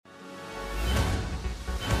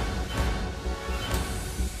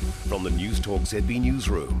From the Newstalk ZB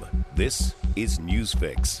Newsroom, this is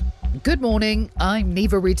Newsfix. Good morning, I'm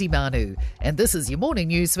Neva Retimanu, and this is your morning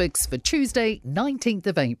Newsfix for Tuesday, 19th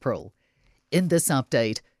of April. In this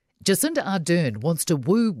update, Jacinda Ardern wants to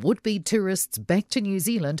woo would-be tourists back to New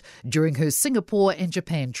Zealand during her Singapore and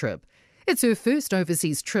Japan trip. It's her first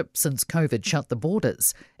overseas trip since COVID shut the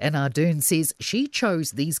borders, and Ardern says she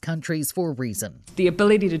chose these countries for a reason. The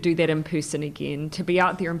ability to do that in person again, to be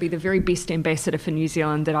out there and be the very best ambassador for New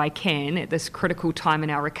Zealand that I can at this critical time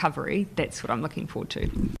in our recovery, that's what I'm looking forward to.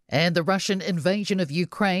 And the Russian invasion of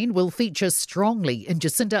Ukraine will feature strongly in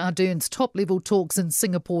Jacinda Ardern's top-level talks in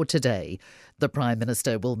Singapore today. The Prime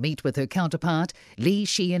Minister will meet with her counterpart, Lee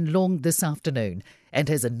Hsien Loong, this afternoon, and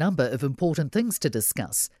has a number of important things to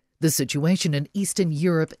discuss. The situation in Eastern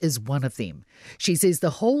Europe is one of them. She says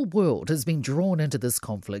the whole world has been drawn into this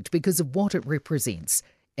conflict because of what it represents,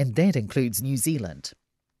 and that includes New Zealand.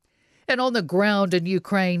 And on the ground in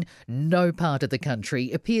Ukraine, no part of the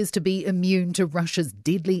country appears to be immune to Russia's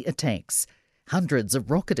deadly attacks. Hundreds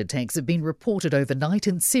of rocket attacks have been reported overnight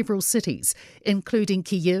in several cities, including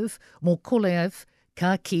Kyiv, Mykolaiv,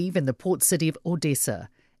 Kharkiv and the port city of Odessa.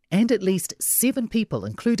 And at least 7 people,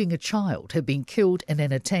 including a child, have been killed in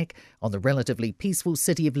an attack on the relatively peaceful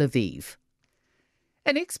city of Lviv.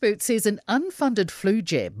 An expert says an unfunded flu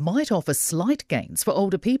jab might offer slight gains for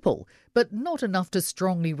older people, but not enough to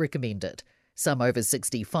strongly recommend it. Some over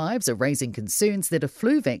 65s are raising concerns that a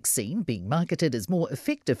flu vaccine, being marketed as more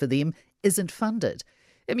effective for them, isn't funded.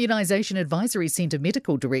 Immunisation Advisory Centre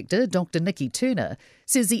Medical Director Dr Nikki Turner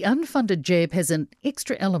says the unfunded jab has an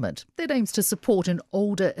extra element that aims to support an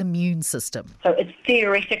older immune system. So it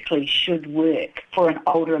theoretically should work for an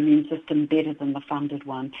older immune system better than the funded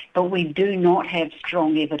one, but we do not have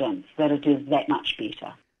strong evidence that it is that much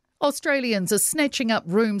better. Australians are snatching up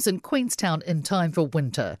rooms in Queenstown in time for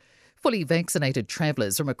winter. Fully vaccinated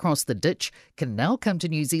travellers from across the ditch can now come to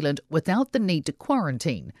New Zealand without the need to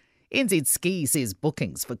quarantine. NZ Ski says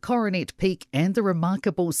bookings for Coronet Peak and the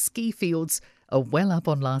remarkable ski fields are well up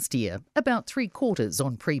on last year, about 3/4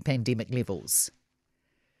 on pre-pandemic levels.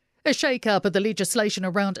 A shake-up of the legislation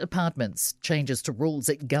around apartments, changes to rules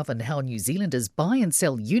that govern how New Zealanders buy and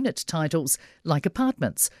sell unit titles like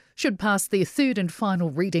apartments, should pass their third and final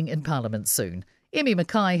reading in Parliament soon. Emmy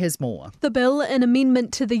Mackay has more. The bill, an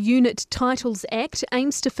amendment to the Unit Titles Act,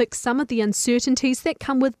 aims to fix some of the uncertainties that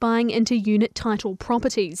come with buying into unit title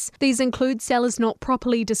properties. These include sellers not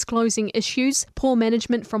properly disclosing issues, poor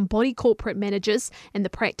management from body corporate managers, and the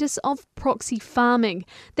practice of proxy farming.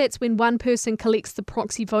 That's when one person collects the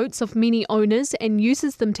proxy votes of many owners and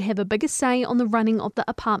uses them to have a bigger say on the running of the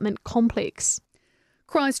apartment complex.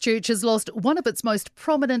 Christchurch has lost one of its most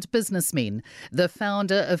prominent businessmen. The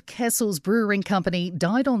founder of Castles Brewing Company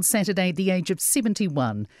died on Saturday at the age of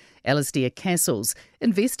 71. Alistair Castles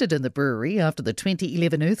invested in the brewery after the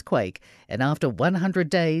 2011 earthquake, and after 100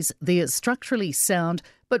 days, their structurally sound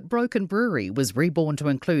but broken brewery was reborn to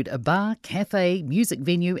include a bar, cafe, music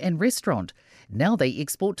venue and restaurant. Now they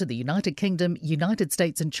export to the United Kingdom, United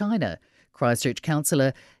States and China. Christchurch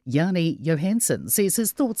councillor Yanni Johansson says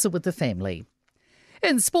his thoughts are with the family.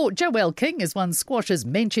 In sport, Joelle King has won squash's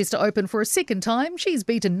Manchester Open for a second time. She's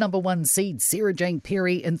beaten number 1 seed Sarah Jane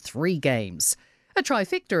Perry in 3 games. A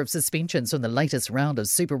trifecta of suspensions from the latest round of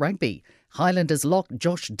Super Rugby. Highlanders lock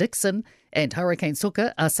Josh Dixon and Hurricane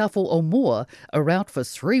hooker Asafo Omoa are out for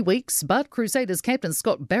 3 weeks, but Crusaders captain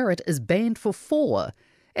Scott Barrett is banned for 4.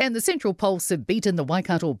 And the Central Pulse have beaten the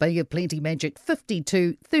Waikato Bay of Plenty Magic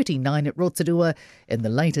 52-39 at Rotorua in the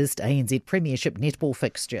latest ANZ Premiership netball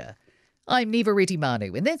fixture. I'm Neva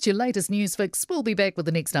Retimanu, and that's your latest news fix. We'll be back with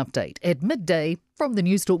the next update at midday from the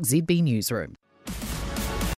Newstalk ZB Newsroom.